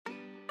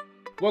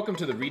Welcome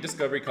to the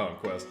Rediscovery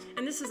Conquest.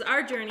 And this is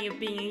our journey of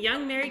being a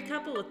young married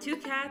couple with 2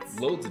 cats,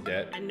 Loads of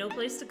debt, and no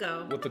place to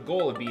go, with the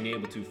goal of being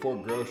able to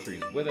afford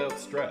groceries without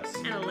stress.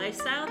 and a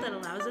lifestyle that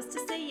allows us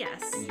to say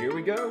yes. And here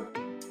we go.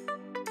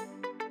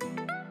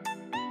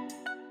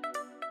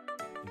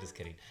 I'm just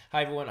kidding.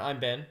 Hi everyone, I'm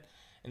Ben,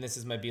 and this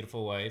is my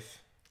beautiful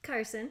wife.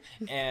 Carson.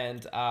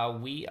 And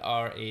we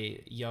are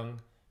a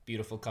young,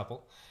 beautiful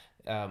couple,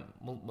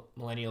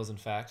 millennials in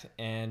fact,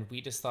 and we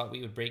just thought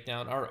we would break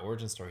down our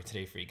origin story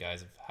today for you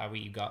guys of how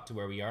we got to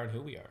where we are and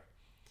who we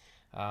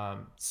are.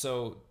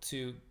 So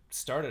to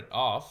start it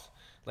off,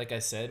 like I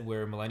said,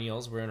 we're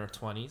millennials, we're in our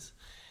 20s,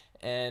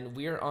 and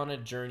we're on a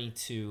journey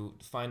to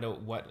find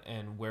out what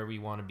and where we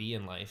want to be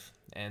in life.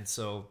 And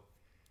so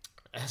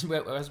as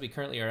we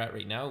currently are at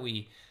right now,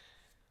 we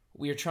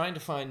are trying to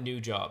find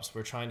new jobs.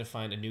 We're trying to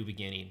find a new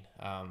beginning.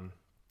 And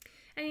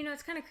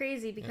it's kind of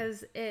crazy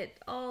because it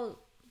all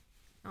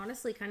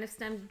honestly kind of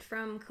stemmed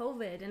from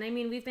COVID. And I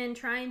mean, we've been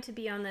trying to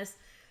be on this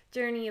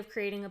journey of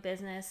creating a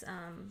business.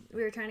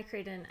 We were trying to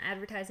create an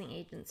advertising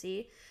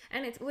agency,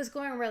 and it was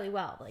going really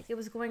well. Like, it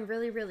was going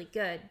really, really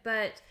good.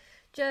 But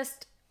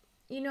just,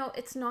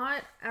 it's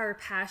not our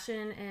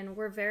passion, and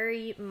we're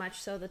very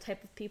much so the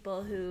type of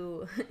people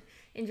who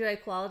enjoy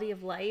quality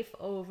of life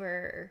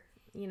over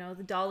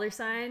the dollar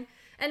sign.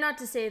 And not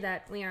to say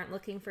that we aren't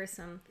looking for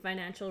some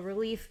financial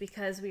relief,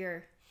 because we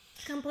are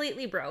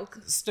completely broke.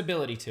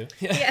 Stability too.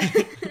 Yeah.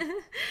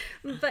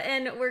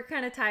 And we're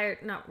kind of tired.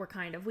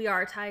 We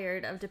are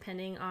tired of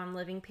depending on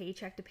living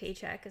paycheck to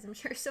paycheck, as I'm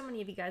sure so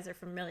many of you guys are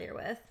familiar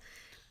with.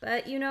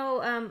 But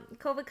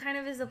COVID kind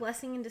of is a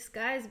blessing in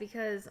disguise,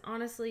 because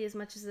honestly, as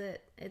much as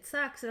it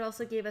sucks, it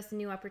also gave us a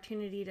new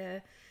opportunity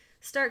to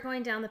start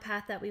going down the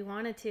path that we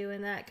wanted to,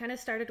 and that kind of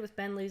started with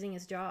Ben losing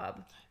his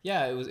job.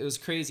 Yeah, it was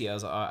crazy.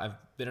 I've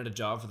been at a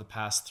job for the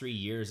past 3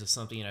 years of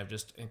something I've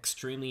just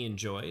extremely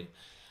enjoyed.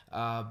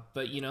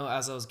 But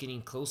as I was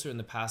getting closer in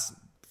the past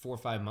 4 or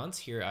 5 months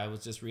here, I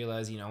was just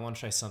realizing I want to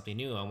try something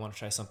new. I want to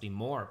try something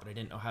more, but I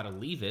didn't know how to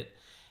leave it.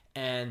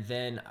 And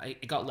then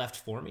it got left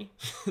for me.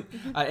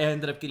 I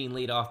ended up getting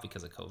laid off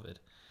because of COVID.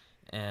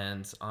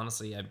 And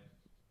honestly, I'm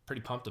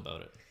pretty pumped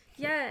about it.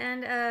 Yeah,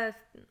 and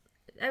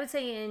I would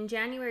say in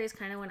January is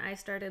kind of when I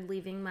started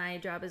leaving my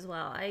job as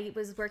well. I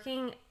was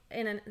working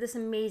in this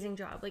amazing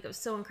job. Like, it was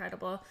so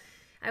incredible.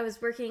 I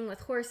was working with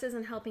horses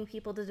and helping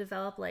people to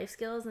develop life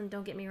skills, and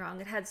don't get me wrong,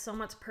 it had so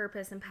much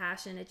purpose and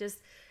passion. It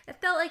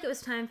felt like it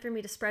was time for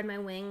me to spread my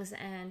wings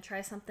and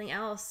try something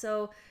else.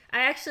 So I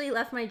actually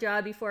left my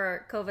job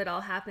before COVID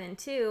all happened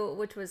too,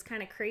 which was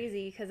kind of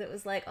crazy, because it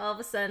was like all of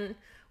a sudden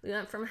we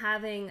went from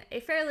having a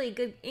fairly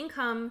good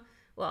income,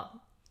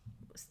 well,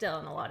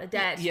 still in a lot of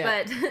debt,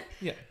 yeah. but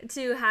Yeah.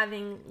 to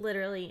having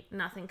literally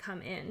nothing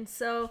come in.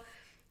 So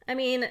I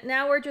mean,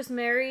 now we're just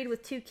married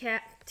with two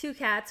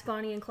cats,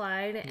 Bonnie and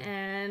Clyde,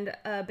 and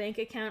a bank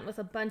account with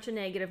a bunch of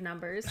negative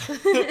numbers.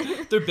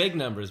 They're big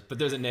numbers, but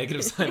there's a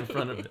negative sign in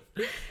front of it.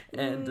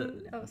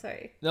 And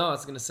sorry. No, I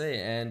was gonna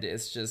say, and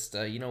it's just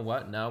you know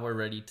what? Now we're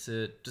ready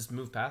to just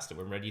move past it.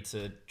 We're ready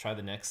to try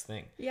the next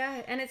thing.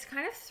 Yeah, and it's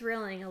kind of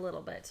thrilling a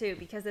little bit too,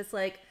 because it's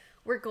like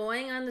we're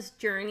going on this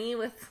journey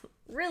with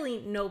really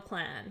no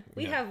plan.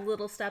 We have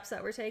little steps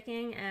that we're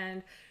taking,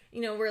 and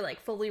we're like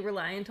fully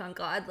reliant on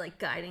God, like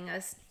guiding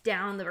us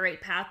down the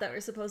right path that we're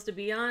supposed to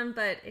be on.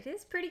 But it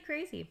is pretty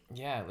crazy.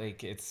 Yeah,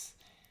 like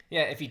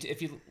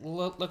if you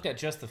looked at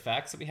just the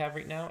facts that we have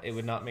right now, it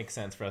would not make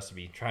sense for us to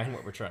be trying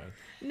what we're trying.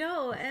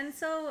 No, and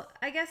so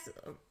I guess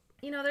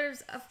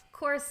there's, of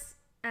course,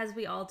 as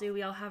we all do,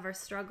 we all have our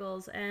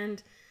struggles,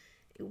 and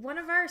one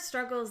of our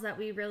struggles that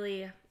we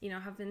really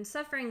have been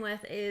suffering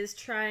with is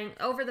trying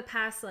over the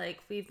past, like,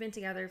 we've been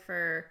together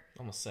for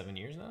almost 7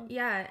 years now.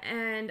 Yeah,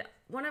 and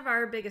one of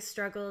our biggest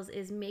struggles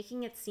is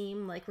making it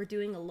seem like we're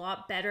doing a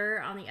lot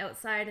better on the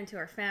outside, and to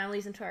our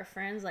families and to our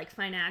friends, like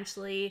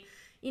financially.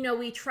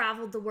 We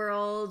traveled the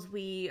world.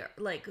 We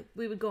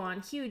would go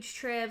on huge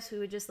trips. We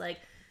would just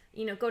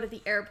go to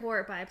the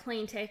airport, buy a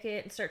plane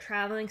ticket, and start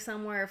traveling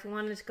somewhere. If we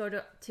wanted to go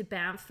to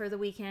Banff for the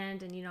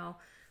weekend and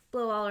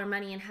blow all our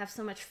money and have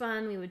so much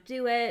fun, we would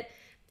do it.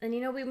 And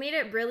we made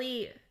it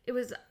really,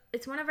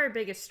 it's one of our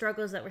biggest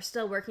struggles that we're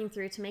still working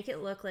through, to make it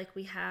look like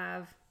we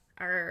have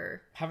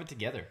it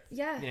together.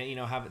 Yeah.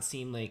 Have it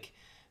seem like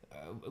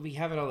we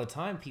have it all the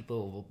time.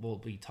 People will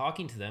be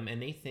talking to them,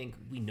 and they think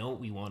we know what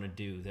we want to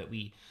do, that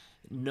we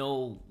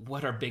know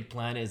what our big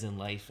plan is in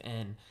life,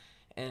 and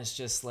it's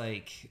just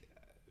like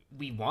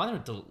we want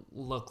it to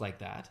look like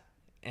that,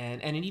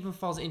 and it even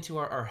falls into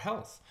our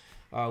health.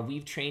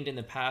 We've trained in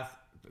the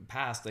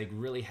past like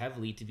really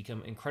heavily to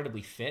become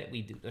incredibly fit.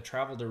 We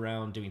traveled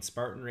around doing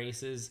Spartan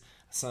races,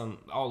 some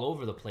all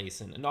over the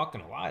place, and not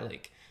gonna lie,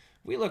 like,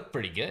 we look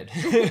pretty good.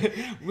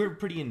 We're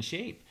pretty in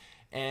shape,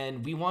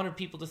 and we wanted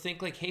people to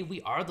think like, hey,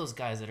 we are those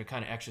guys that are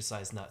kind of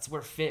exercise nuts.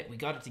 We're fit, we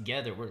got it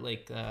together, we're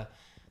like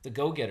the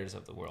go-getters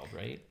of the world,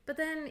 right? But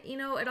then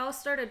it all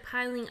started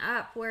piling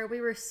up, where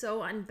we were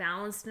so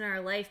unbalanced in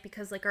our life,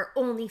 because like our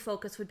only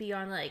focus would be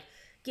on like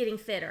getting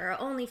fit, or our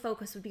only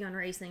focus would be on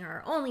racing, or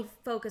our only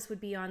focus would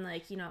be on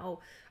like, you know,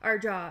 our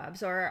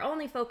jobs, or our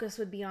only focus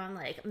would be on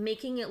like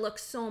making it look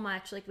so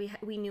much like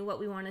we knew what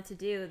we wanted to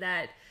do,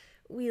 that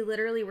we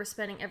literally were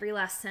spending every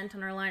last cent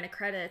on our line of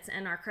credits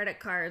and our credit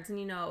cards, and,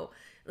 you know,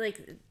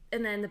 like,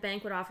 and then the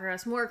bank would offer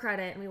us more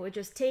credit and we would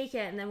just take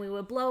it, and then we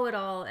would blow it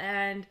all.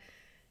 And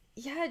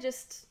yeah,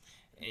 just,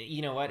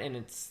 you know what, and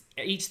it's,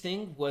 each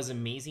thing was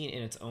amazing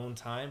in its own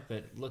time,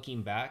 but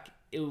looking back,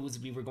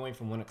 we were going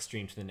from one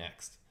extreme to the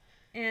next.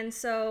 and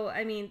so,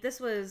 I mean, this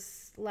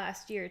was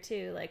last year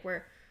too, like,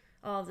 where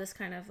all of this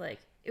kind of like,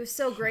 it was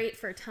so great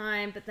for a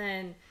time, but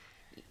then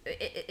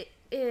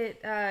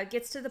it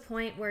gets to the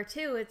point where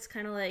too, it's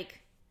kind of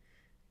like,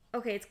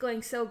 okay, it's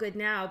going so good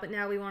now, but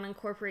now we want to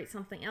incorporate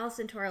something else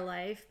into our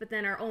life, but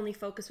then our only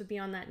focus would be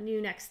on that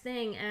new next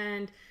thing,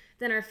 and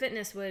then our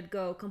fitness would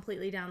go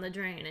completely down the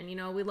drain, and, you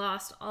know, we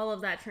lost all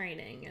of that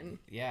training. And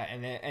yeah,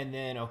 and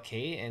then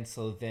okay, and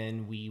so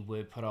then we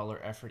would put all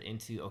our effort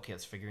into, okay,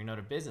 let's figuring out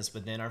a business,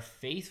 but then our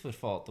faith would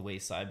fall at the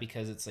wayside,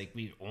 because it's like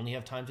we only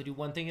have time to do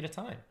one thing at a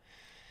time.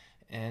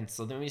 And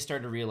so then we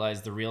started to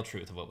realize the real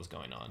truth of what was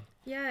going on.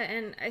 yeah,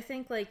 and I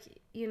think, like,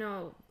 you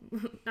know,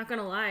 not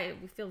gonna lie,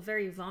 we feel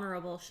very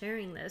vulnerable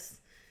sharing this,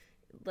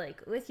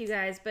 like, with you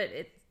guys, but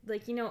it,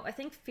 like, you know, I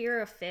think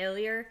fear of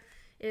failure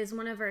is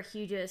one of our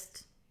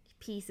hugest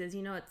pieces.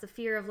 You know, it's the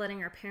fear of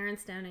letting our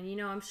parents down, and, you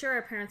know, I'm sure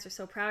our parents are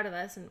so proud of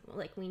us, and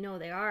like, we know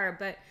they are,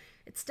 but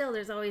it's still,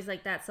 there's always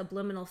like that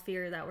subliminal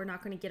fear that we're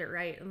not going to get it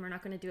right, and we're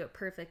not going to do it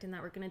perfect, and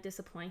that we're going to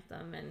disappoint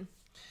them. And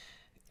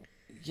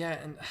yeah,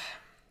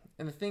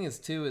 and the thing is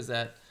too is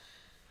that,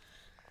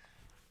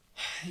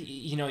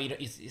 you know,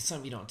 it's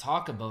something you don't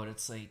talk about.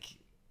 It's like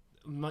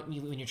when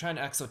you're trying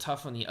to act so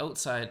tough on the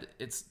outside,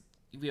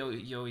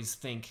 you always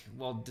think,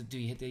 well, do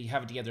you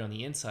have it together on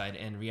the inside?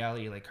 And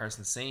reality, like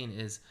Carson's saying,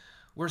 is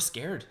we're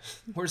scared.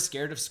 We're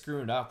scared of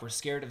screwing up. We're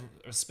scared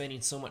of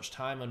spending so much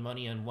time and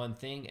money on one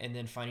thing and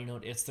then finding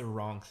out it's the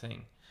wrong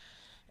thing.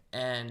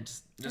 And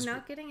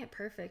not getting it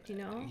perfect, you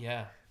know?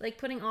 Yeah. Like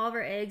putting all of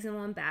our eggs in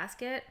one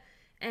basket,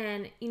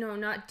 and, you know,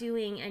 not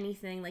doing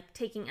anything, like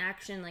taking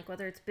action, like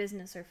whether it's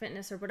business or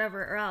fitness or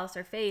whatever, or else,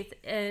 or faith.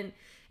 And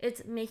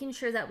it's making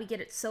sure that we get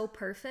it so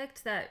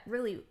perfect that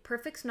really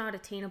perfect's not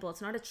attainable.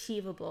 It's not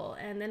achievable.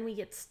 And then we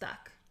get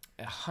stuck.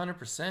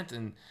 100%.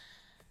 And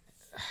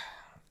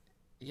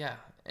yeah,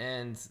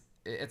 and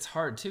it's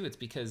hard too. It's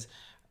because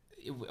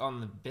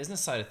on the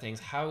business side of things,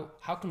 how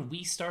can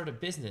we start a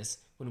business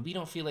when we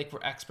don't feel like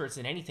we're experts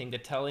in anything to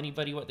tell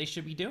anybody what they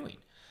should be doing?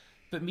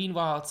 But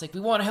meanwhile, it's like,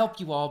 we want to help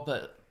you all,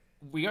 but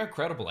we are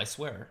credible, I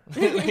swear.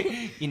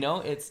 You know,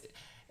 it's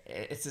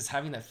just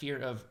having that fear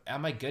of,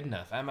 am I good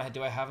enough?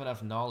 Do I have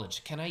enough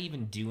knowledge? Can I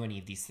even do any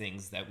of these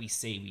things that we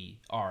say we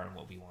are and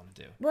what we want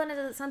to do? Well, and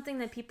it's something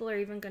that people are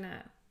even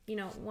gonna, you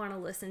know, want to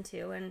listen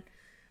to. And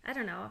I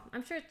don't know,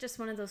 I'm sure it's just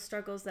one of those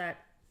struggles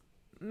that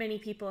many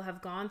people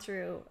have gone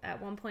through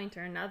at one point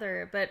or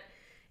another, but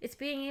it's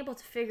being able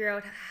to figure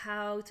out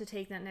how to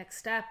take that next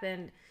step.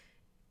 And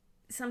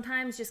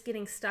sometimes just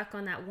getting stuck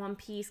on that one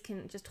piece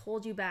can just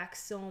hold you back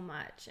so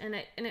much. And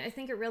I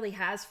think it really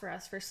has for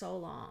us for so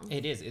long.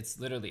 It is. It's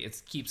literally,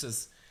 it keeps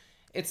us,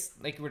 it's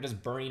like we're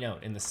just burning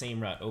out in the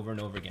same rut over and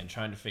over again,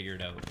 trying to figure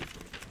it out.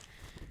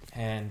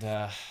 And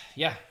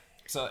yeah.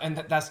 So, and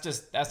that's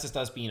just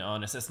us being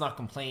honest. It's not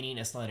complaining.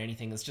 It's not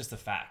anything. It's just the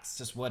facts. It's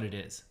just what it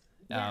is.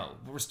 Yeah.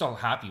 We're still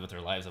happy with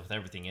our lives, with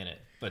everything in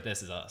it, but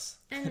this is us.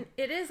 And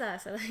it is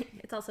us.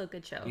 It's also a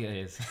good show. Yeah, it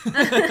is.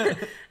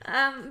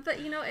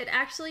 But, you know, it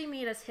actually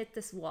made us hit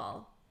this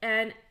wall.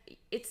 And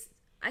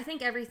I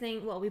think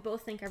everything, well, we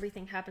both think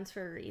everything happens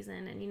for a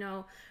reason. And, you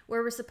know,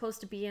 where we're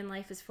supposed to be in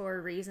life is for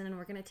a reason. And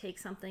we're going to take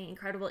something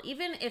incredible.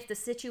 Even if the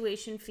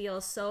situation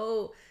feels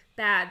so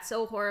bad,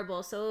 so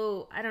horrible,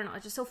 so, I don't know,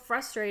 just so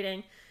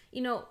frustrating.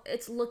 You know,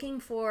 it's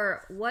looking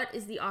for what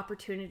is the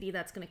opportunity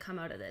that's going to come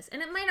out of this.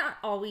 And it might not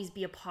always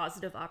be a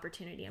positive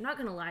opportunity. I'm not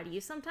going to lie to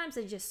you. Sometimes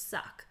they just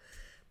suck.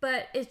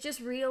 But it's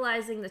just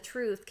realizing the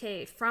truth,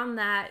 okay, from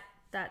that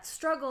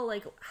struggle,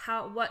 like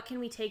what can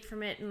we take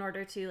from it in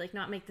order to like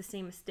not make the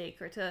same mistake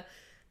or to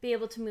be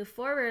able to move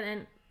forward.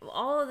 And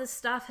all of this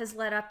stuff has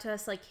led up to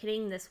us like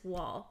hitting this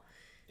wall.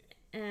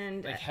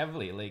 And like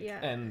heavily, like, yeah.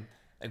 And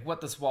like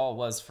what this wall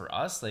was for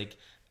us, like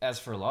as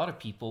for a lot of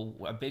people,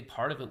 a big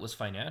part of it was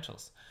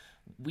financials.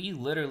 We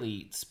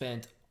literally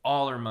spent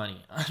all our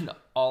money on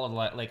all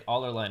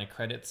our line of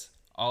credits,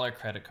 all our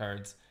credit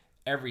cards,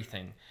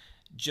 everything,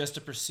 just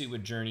to pursue a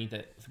journey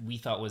that we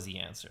thought was the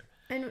answer.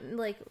 And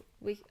like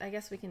I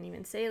guess we can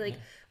even say like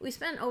we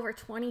spent over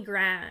 20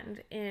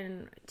 grand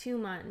in 2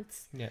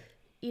 months. Yeah.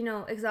 You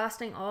know,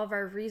 exhausting all of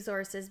our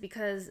resources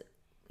because,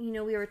 you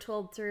know, we were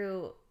told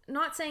through,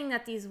 not saying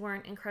that these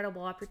weren't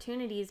incredible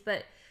opportunities,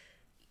 but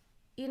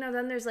you know,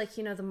 then there's like,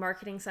 you know, the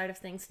marketing side of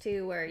things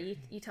too, where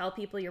you tell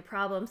people your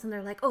problems and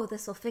they're like, oh,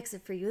 this will fix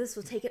it for you. This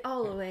will take it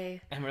all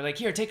away. And we're like,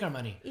 here, take our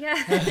money. Yeah.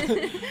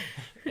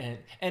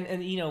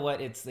 and you know what?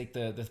 It's like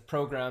the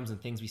programs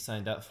and things we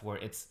signed up for.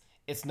 It's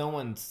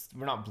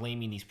we're not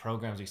blaming these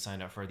programs we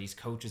signed up for, these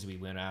coaches we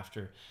went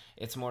after.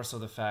 It's more so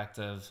the fact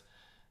of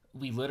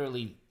we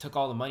literally took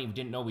all the money we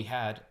didn't know we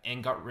had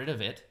and got rid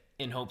of it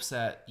in hopes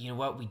that, you know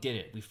what, we did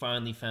it. We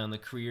finally found the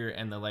career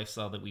and the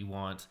lifestyle that we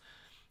want.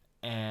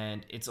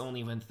 And it's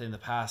only within the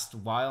past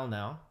while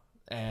now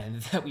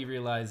and that we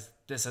realize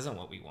this isn't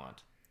what we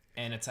want.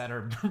 And it's at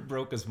our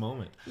brokest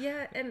moment.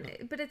 Yeah,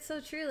 but it's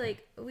so true.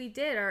 Like, we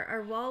did.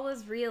 Our wall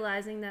was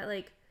realizing that,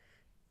 like,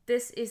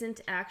 this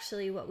isn't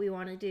actually what we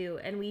want to do,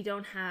 and we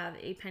don't have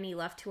a penny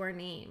left to our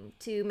name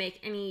to make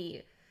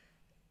any,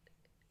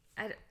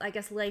 I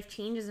guess, life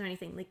changes or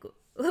anything. Like,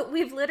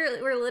 we're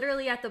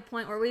literally at the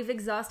point where we've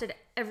exhausted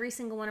every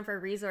single one of our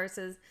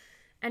resources,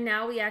 and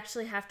now we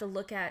actually have to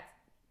look at,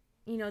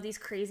 you know, these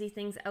crazy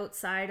things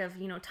outside of,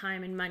 you know,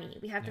 time and money.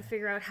 We have to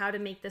figure out how to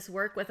make this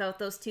work without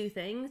those two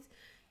things,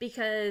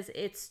 because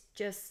it's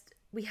just,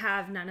 we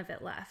have none of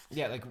it left.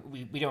 Yeah, like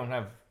we don't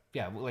have,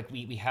 like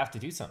we have to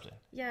do something.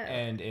 Yeah.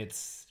 And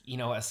it's, you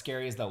know, as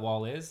scary as that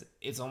wall is,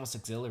 it's almost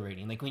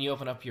exhilarating. Like when you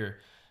open up your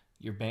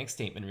bank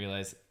statement and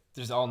realize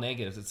there's all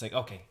negatives, it's like,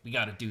 okay, we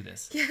got to do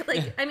this. Yeah,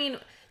 like, I mean,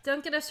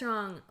 don't get us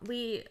wrong.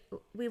 We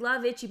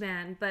love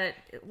Ichiban, but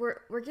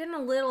we're getting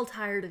a little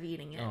tired of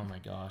eating it. Oh my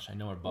gosh, I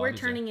know our bodies. We're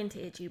turning into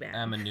Ichiban.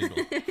 I'm a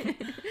noodle.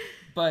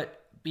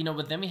 But, you know,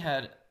 but then we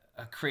had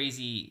a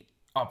crazy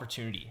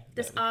opportunity.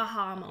 This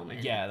aha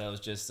moment. Yeah, that was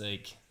just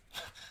like,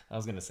 I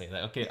was going to say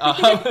that. Okay.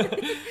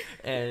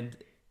 And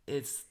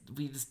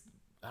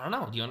I don't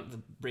know. Do you want to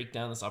break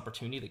down this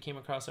opportunity that came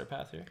across our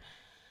path here?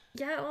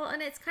 Yeah, well,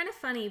 and it's kind of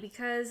funny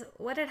because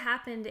what had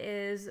happened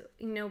is,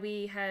 you know,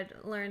 we had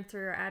learned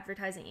through our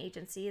advertising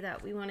agency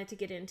that we wanted to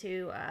get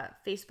into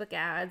Facebook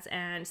ads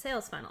and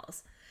sales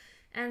funnels.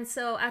 And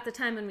so at the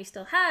time when we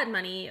still had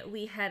money,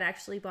 we had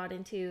actually bought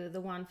into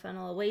the One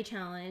Funnel Away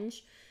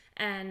Challenge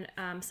and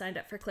signed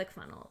up for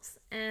ClickFunnels.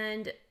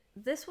 And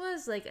this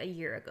was like a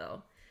year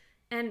ago.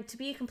 And to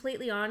be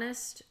completely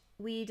honest,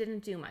 we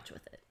didn't do much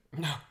with it.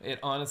 No,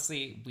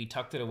 we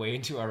tucked it away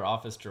into our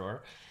office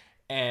drawer.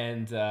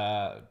 And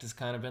just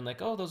kind of been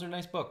like, oh, those are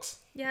nice books.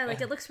 Yeah,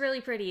 like it looks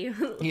really pretty.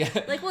 Yeah,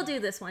 like we'll do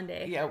this one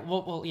day. Yeah,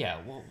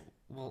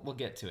 we'll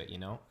get to it, you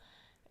know.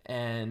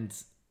 And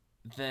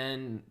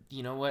then,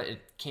 you know what,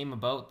 it came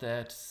about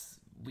that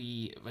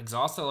we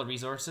exhausted all our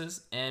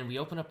resources and we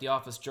opened up the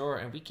office drawer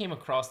and we came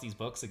across these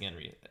books again,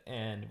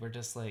 and we're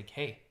just like,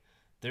 hey,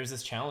 there's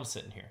this challenge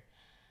sitting here,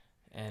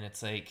 and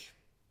it's like,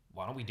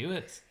 why don't we do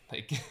it?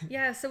 Like,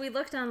 yeah, so we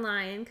looked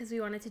online because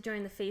we wanted to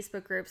join the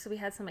Facebook group, so we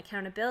had some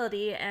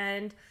accountability,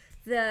 and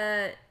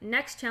the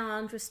next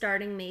challenge was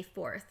starting May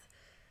 4th.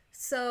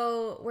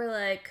 So we're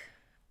like,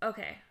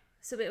 okay.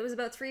 So it was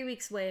about 3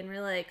 weeks away, and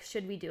we're like,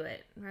 should we do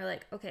it? And we're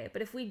like, okay,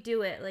 but if we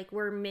do it, like,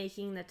 we're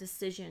making that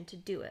decision to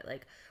do it.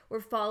 Like,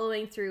 we're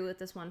following through with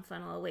this One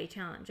Funnel Away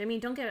challenge. I mean,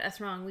 don't get us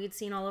wrong. We had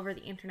seen all over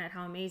the internet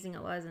how amazing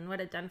it was and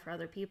what it done for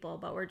other people,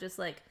 but we're just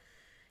like,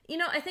 you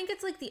know, I think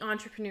it's like the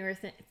entrepreneur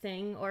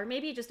thing, or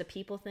maybe just a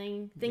people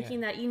thing,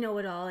 thinking that you know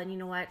it all and you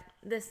know what,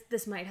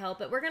 this might help,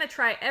 but we're going to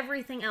try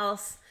everything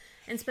else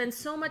and spend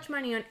so much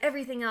money on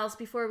everything else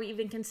before we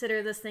even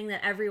consider this thing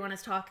that everyone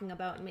is talking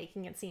about and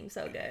making it seem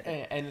so good.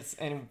 And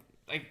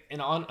like, in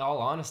all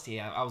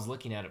honesty, I was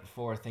looking at it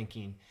before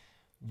thinking,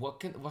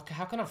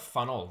 how can a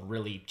funnel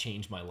really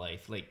change my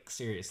life? Like,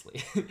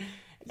 seriously.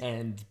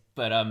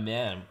 But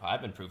man,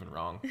 I've been proven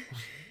wrong.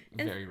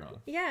 Very wrong.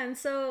 Yeah, and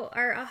so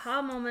our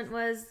aha moment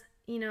was,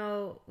 you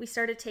know, we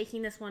started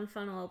taking this One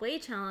Funnel Away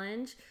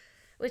challenge,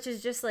 which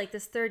is just like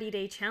this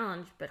 30-day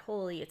challenge, but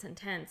holy, it's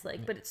intense.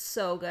 Like, but it's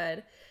so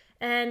good.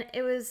 And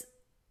it was,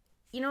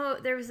 you know,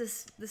 there was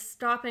this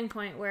stopping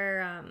point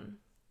where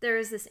there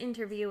was this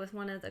interview with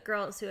one of the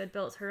girls who had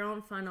built her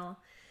own funnel,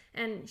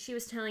 and she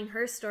was telling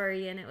her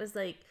story, and it was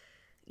like,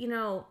 you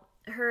know,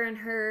 her and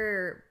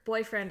her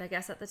boyfriend, I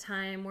guess at the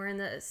time, were in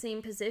the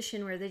same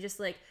position where they just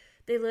like,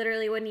 they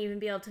literally wouldn't even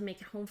be able to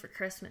make it home for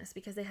Christmas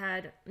because they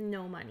had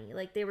no money.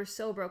 Like, they were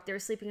so broke. They were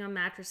sleeping on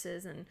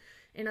mattresses and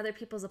in other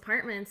people's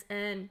apartments.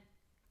 And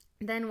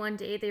then one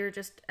day they were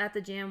just at the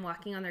gym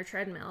walking on their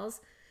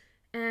treadmills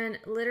and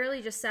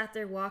literally just sat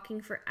there walking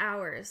for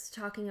hours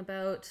talking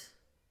about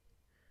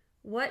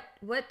what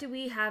do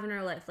we have in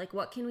our life? Like,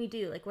 what can we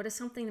do? Like, what is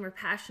something that we're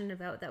passionate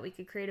about that we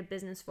could create a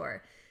business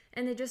for?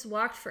 And they just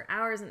walked for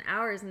hours and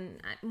hours.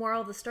 And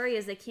moral of the story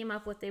is they came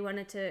up with, they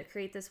wanted to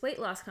create this weight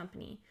loss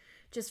company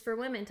just for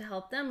women to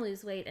help them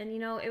lose weight. And, you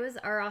know, it was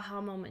our aha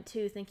moment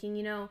too, thinking,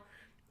 you know,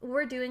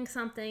 we're doing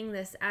something,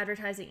 this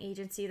advertising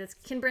agency that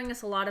can bring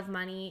us a lot of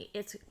money.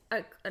 It's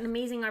an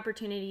amazing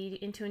opportunity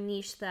into a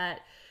niche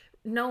that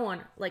no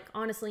one, like,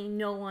 honestly,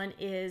 no one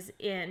is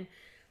in.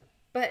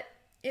 But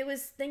it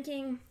was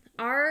thinking,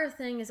 our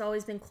thing has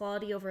always been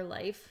quality over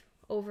life,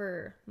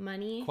 over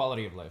money.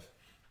 Quality of life.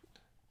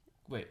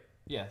 Wait,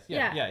 yeah.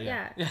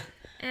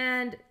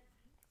 And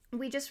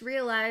we just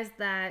realized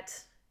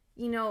that,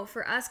 you know,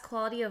 for us,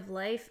 quality of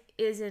life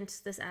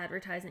isn't this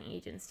advertising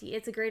agency.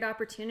 It's a great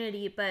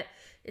opportunity, but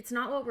it's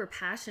not what we're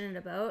passionate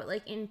about.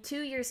 Like, in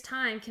 2 years'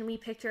 time, can we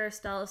picture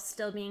ourselves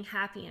still being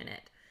happy in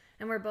it?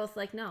 And we're both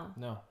like, no.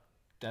 No,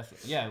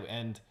 definitely. Yeah,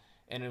 and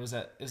it was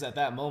at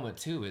that moment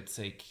too. It's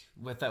like,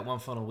 with that One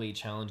Funnel Away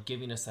challenge,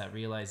 giving us that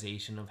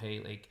realization of, hey,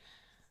 like,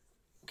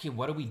 okay,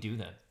 what do we do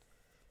then?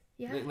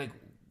 Yeah. Like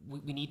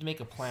we need to make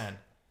a plan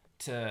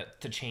to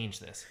change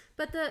this.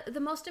 But the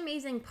most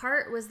amazing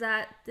part was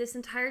that this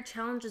entire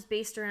challenge is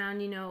based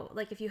around, you know,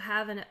 like if you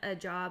have a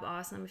job,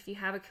 awesome. If you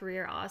have a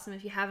career, awesome.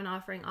 If you have an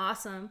offering,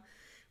 awesome.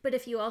 But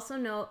if you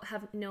also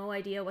have no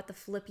idea what the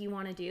flip you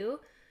want to do,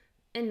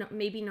 and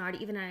maybe not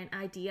even an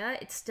idea,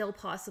 it's still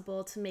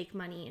possible to make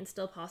money and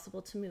still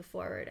possible to move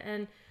forward.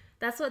 And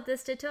that's what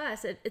this did to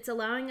us. It's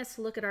allowing us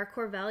to look at our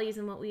core values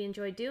and what we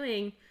enjoy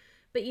doing.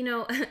 But, you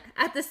know,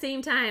 at the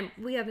same time,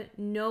 we have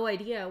no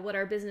idea what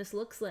our business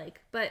looks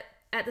like. But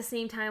at the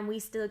same time, we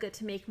still get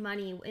to make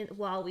money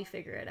while we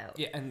figure it out.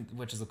 Yeah, and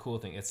which is a cool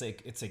thing. It's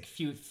like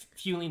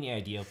fueling the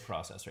idea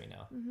process right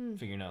now.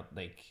 Figuring out,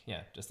 like,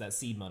 yeah, just that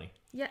seed money.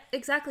 Yeah,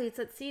 exactly. It's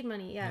that seed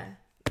money. Yeah.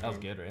 That was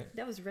good, right?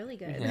 That was really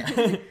good.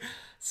 Yeah.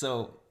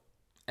 So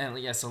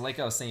like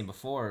I was saying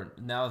before,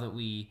 now that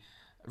we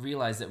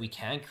realize that we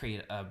can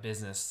create a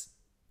business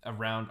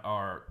around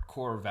our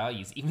core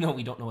values, even though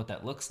we don't know what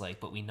that looks like,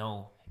 but we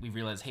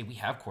realize, hey, we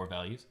have core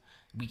values.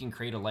 We can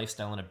create a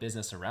lifestyle and a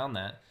business around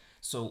that.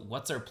 So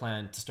what's our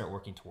plan to start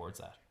working towards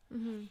that?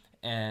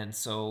 And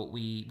so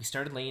we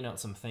started laying out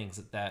some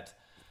things that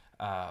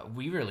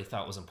we really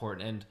thought was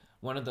important. And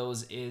one of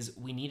those is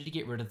we needed to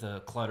get rid of the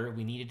clutter.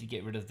 We needed to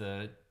get rid of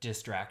the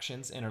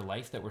distractions in our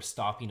life that were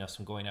stopping us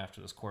from going after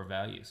those core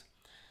values.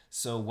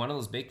 So one of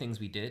those big things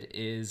we did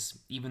is,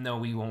 even though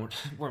we weren't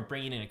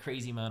bringing in a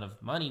crazy amount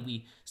of money,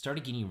 we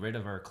started getting rid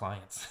of our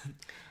clients,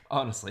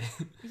 honestly.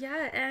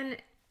 Yeah, and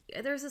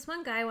there was this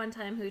one guy one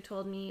time who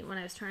told me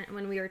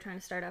when we were trying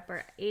to start up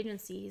our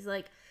agency, he's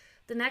like,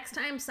 the next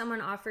time someone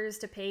offers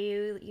to pay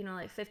you, you know,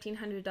 like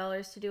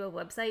 $1,500 to do a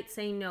website,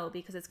 say no,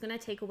 because it's going to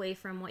take away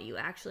from what you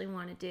actually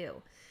want to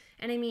do.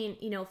 And I mean,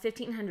 you know,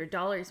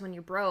 $1,500 when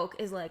you're broke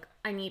is like,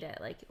 I need it.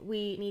 Like,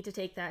 we need to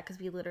take that because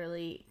we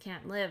literally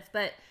can't live.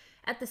 But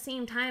at the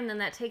same time, then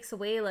that takes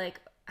away like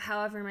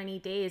however many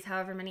days,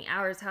 however many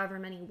hours, however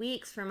many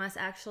weeks from us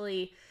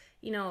actually,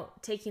 you know,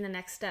 taking the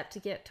next step to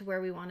get to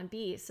where we want to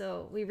be.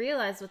 So we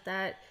realized with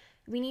that,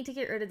 we need to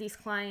get rid of these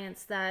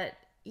clients that,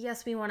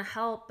 yes, we want to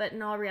help, but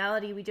in all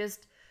reality,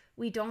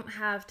 we don't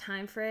have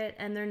time for it,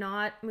 and they're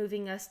not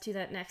moving us to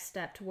that next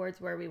step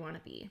towards where we want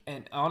to be.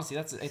 And honestly,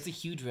 it's a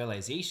huge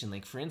realization.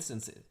 Like, for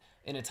instance,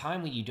 in a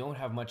time when you don't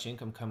have much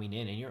income coming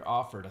in and you're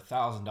offered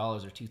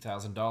 $1,000 or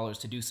 $2,000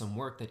 to do some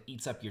work that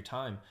eats up your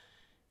time,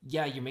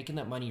 yeah, you're making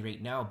that money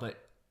right now. But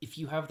if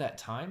you have that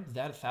time,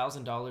 that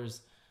 $1,000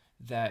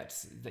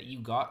 that you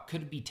got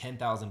could be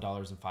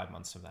 $10,000 in 5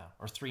 months from now,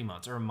 or 3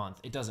 months, or a month.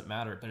 It doesn't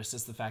matter. But it's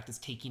just the fact it's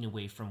taking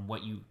away from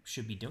what you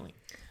should be doing.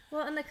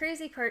 Well, and the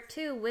crazy part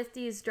too, with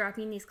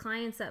dropping these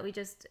clients that we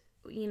just,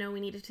 you know, we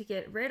needed to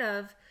get rid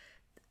of.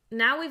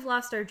 Now we've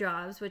lost our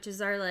jobs, which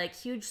is our like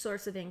huge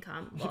source of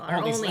income. Well,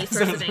 our only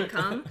source of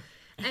income.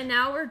 And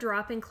now we're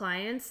dropping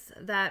clients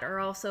that are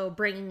also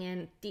bringing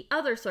in the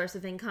other source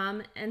of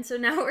income. And so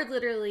now we're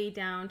literally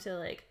down to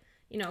like,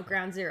 you know,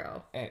 ground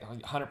zero.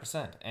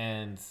 100%.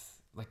 And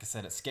like I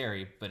said, it's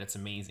scary, but it's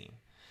amazing.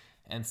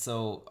 And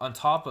so on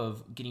top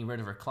of getting rid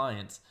of our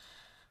clients,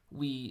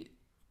 we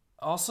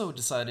also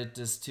decided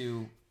just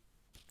to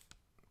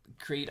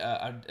create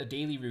a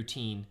daily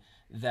routine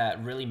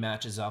that really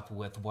matches up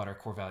with what our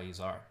core values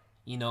are.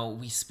 You know,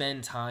 we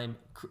spend time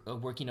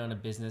working on a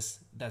business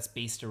that's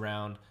based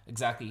around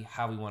exactly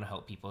how we want to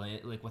help people,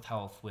 like with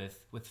health,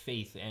 with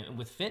faith, and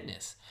with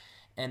fitness.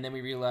 And then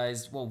we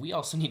realized, well, we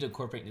also need to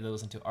incorporate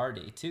those into our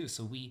day too.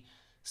 So we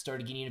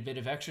started getting a bit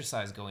of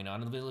exercise going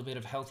on, a little bit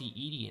of healthy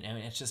eating. And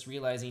it's just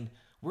realizing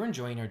we're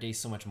enjoying our days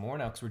so much more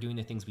now because we're doing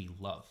the things we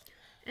love.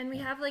 And we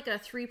have like a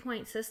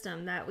 3-point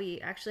system that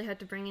we actually had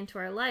to bring into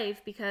our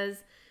life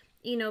because,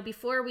 you know,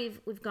 before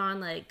we've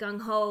gone like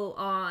gung-ho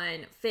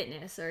on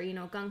fitness or, you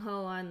know,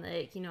 gung-ho on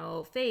like, you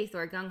know, faith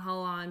or gung-ho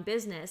on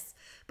business,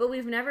 but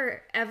we've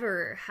never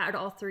ever had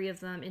all three of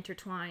them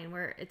intertwine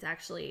where it's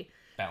actually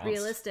Balanced.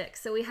 Realistic.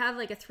 So we have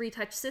like a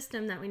 3-touch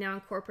system that we now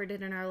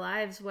incorporated in our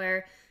lives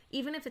where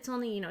even if it's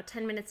only, you know,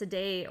 10 minutes a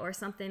day or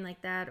something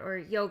like that, or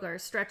yoga or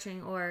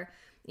stretching, or,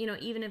 you know,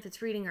 even if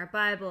it's reading our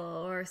Bible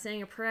or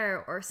saying a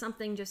prayer or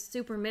something just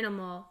super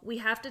minimal, we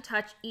have to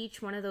touch each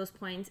one of those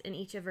points in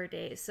each of our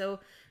days. So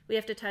we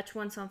have to touch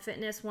once on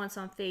fitness, once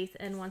on faith,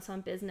 and once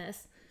on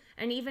business.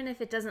 And even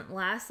if it doesn't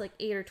last like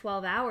 8 or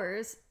 12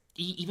 hours,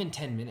 even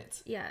 10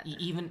 minutes. Yeah.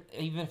 Even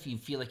if you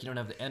feel like you don't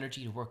have the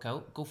energy to work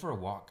out, go for a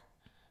walk.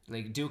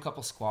 Like do a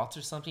couple squats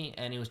or something,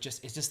 and it's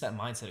just that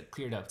mindset. It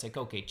cleared up. It's like,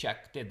 okay,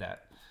 check, did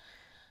that.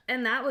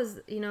 And that was,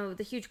 you know,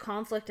 the huge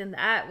conflict in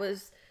that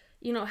was,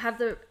 you know,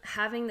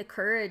 having the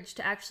courage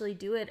to actually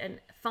do it and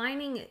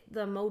finding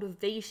the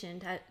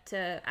motivation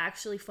to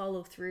actually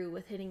follow through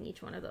with hitting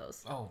each one of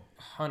those. Oh,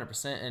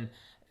 100%. And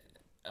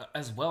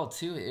as well,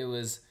 too, it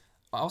was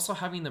also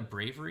having the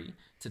bravery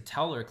to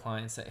tell our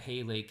clients that,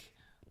 hey, like,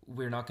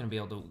 we're not going to be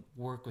able to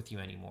work with you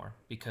anymore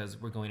because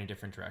we're going a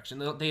different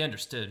direction. They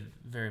understood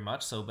very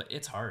much so, but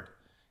it's hard.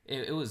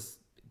 It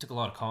took a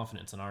lot of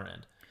confidence on our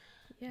end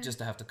just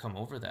to have to come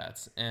over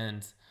that.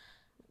 And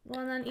well,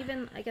 and then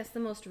even, I guess the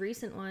most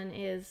recent one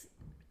is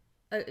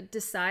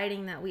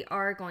deciding that we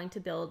are going to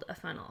build a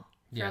funnel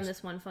from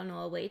this One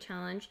Funnel Away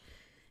challenge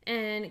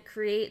and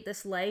create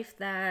this life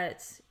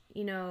that,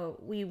 you know,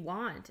 we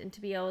want, and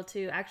to be able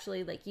to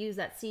actually like use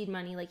that seed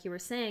money, like you were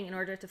saying, in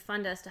order to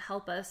fund us, to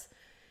help us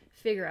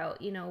figure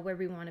out, you know, where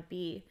we want to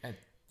be.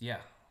 Yeah,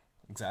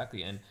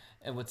 exactly. And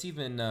what's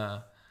even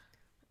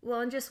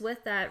well, and just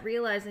with that,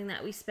 realizing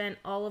that we spent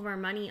all of our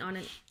money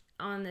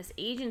on this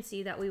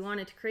agency that we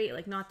wanted to create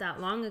like not that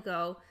long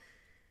ago.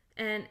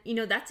 And, you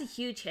know, that's a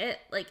huge hit.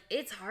 Like,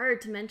 it's hard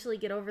to mentally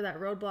get over that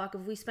roadblock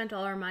of we spent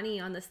all our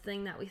money on this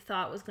thing that we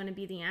thought was going to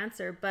be the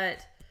answer. But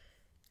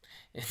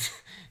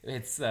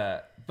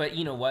but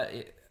you know what?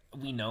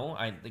 We know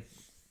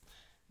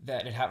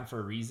that it happened for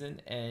a reason,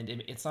 and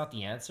it's not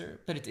the answer,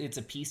 but it's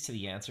a piece to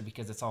the answer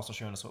because it's also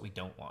showing us what we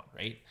don't want,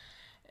 right?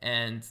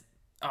 And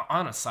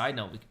on a side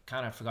note, we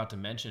kind of forgot to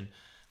mention,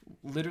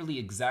 literally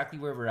exactly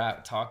where we're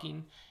at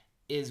talking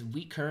is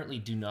we currently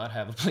do not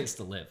have a place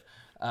to live.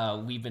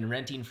 We've been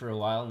renting for a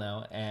while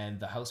now, and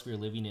the house we were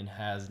living in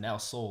has now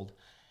sold.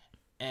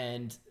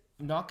 And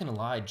I'm not going to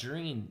lie,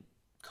 during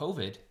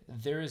COVID,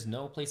 there is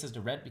no places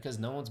to rent because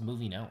no one's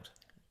moving out.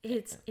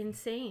 It's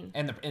insane.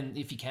 And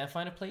if you can't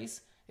find a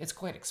place, it's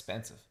quite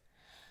expensive.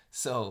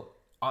 So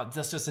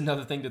that's just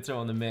another thing to throw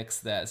in the mix.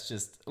 That's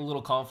just a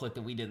little conflict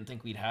that we didn't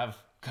think we'd have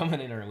coming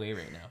in our way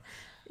right now.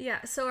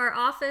 Yeah, so our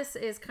office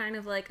is kind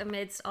of like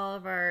amidst all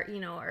of our, you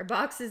know, our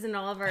boxes and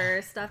all of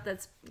our stuff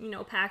that's, you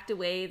know, packed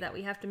away that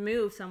we have to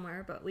move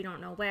somewhere, but we don't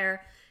know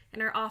where.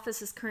 And our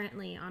office is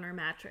currently on our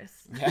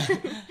mattress. Yeah.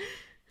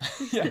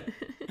 Yeah.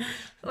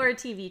 Or a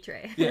TV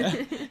tray. Yeah.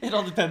 It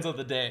all depends on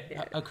the day,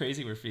 how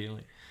crazy we're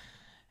feeling.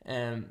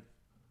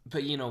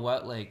 But you know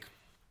what, like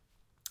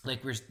we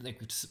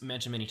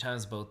mentioned many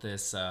times about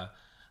this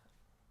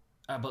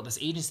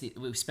agency that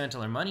we've spent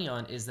all our money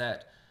on, is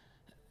that,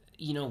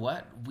 you know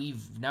what,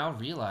 we've now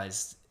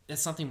realized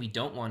it's something we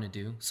don't want to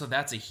do. So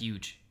that's a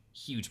huge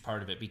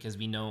part of it, because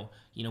we know,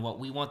 you know what,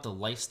 we want the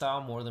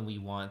lifestyle more than we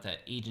want that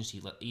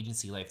agency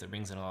life that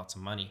brings in lots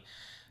of money.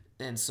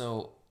 And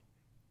so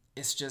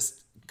it's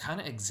just kind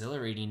of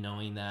exhilarating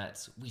knowing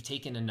that we've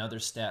taken another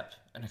step,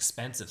 an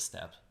expensive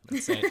step,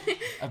 let's say,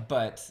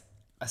 but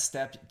a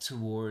step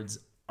towards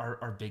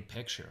our big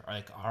picture,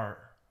 like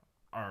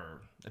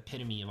our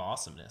epitome of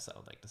awesomeness, I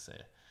would like to say.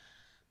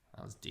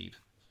 That was deep.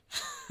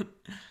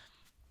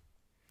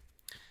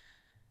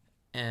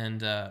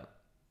 And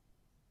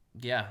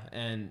yeah,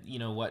 and you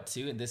know what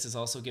too, this has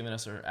also given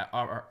us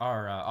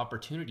our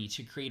opportunity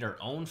to create our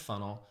own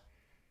funnel,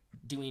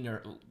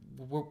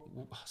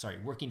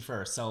 working for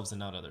ourselves and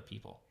not other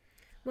people.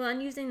 Well,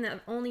 and using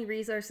the only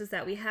resources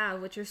that we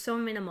have, which are so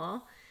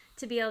minimal,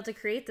 to be able to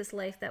create this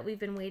life that we've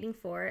been waiting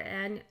for.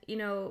 And, you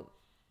know,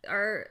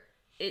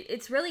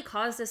 it's really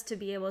caused us to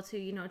be able to,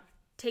 you know,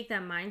 take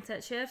that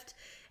mindset shift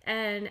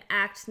and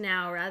act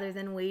now rather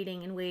than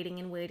waiting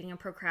and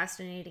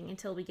procrastinating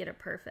until we get it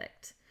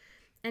perfect.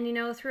 And, you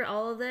know, through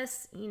all of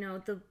this, you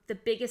know, the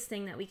biggest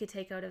thing that we could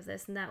take out of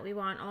this, and that we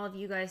want all of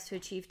you guys to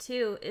achieve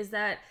too, is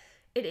that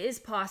it is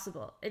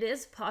possible. It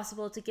is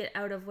possible to get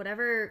out of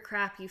whatever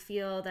crap you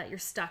feel that you're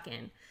stuck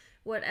in,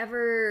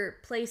 whatever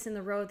place in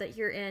the road that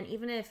you're in,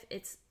 even if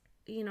it's,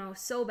 you know,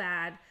 so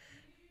bad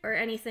or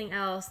anything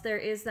else, there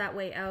is that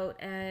way out,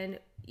 and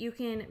you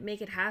can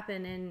make it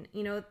happen. And,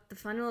 you know, the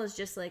funnel is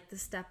just like the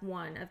step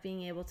one of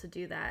being able to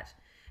do that.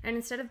 And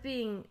instead of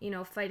being, you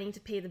know, fighting to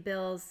pay the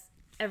bills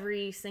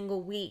every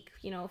single week,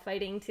 you know,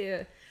 fighting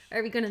to,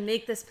 are we going to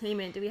make this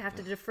payment? Do we have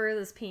to defer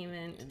this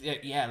payment?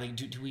 Yeah, like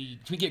do we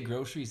get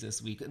groceries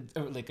this week?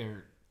 Or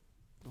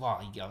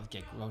well, you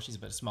get groceries,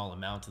 but a small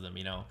amount of them,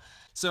 you know.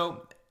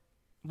 So,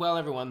 well,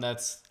 everyone,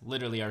 that's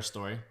literally our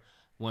story.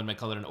 One might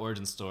call it an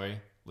origin story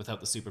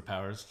without the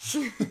superpowers.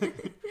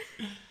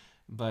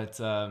 But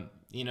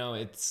you know,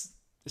 it's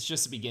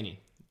just the beginning,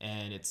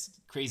 and it's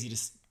crazy to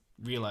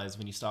realize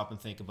when you stop and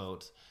think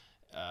about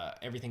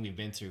everything we've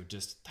been through,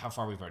 just how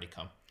far we've already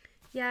come.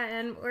 Yeah,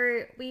 and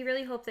we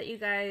really hope that you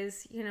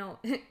guys, you know,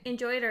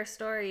 enjoyed our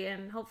story,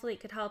 and hopefully it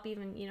could help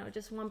even, you know,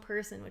 just one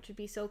person, which would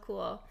be so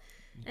cool.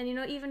 And, you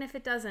know, even if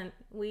it doesn't,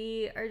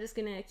 we are just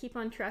going to keep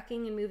on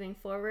trucking and moving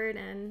forward,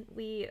 and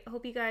we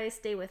hope you guys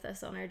stay with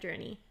us on our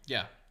journey.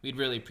 Yeah, we'd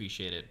really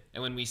appreciate it.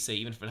 And when we say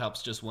even if it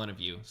helps just one of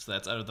you, so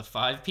that's out of the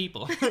 5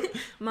 people.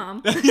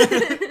 Mom.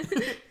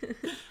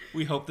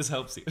 We hope this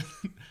helps you.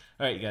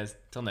 All right, you guys,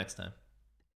 till next time.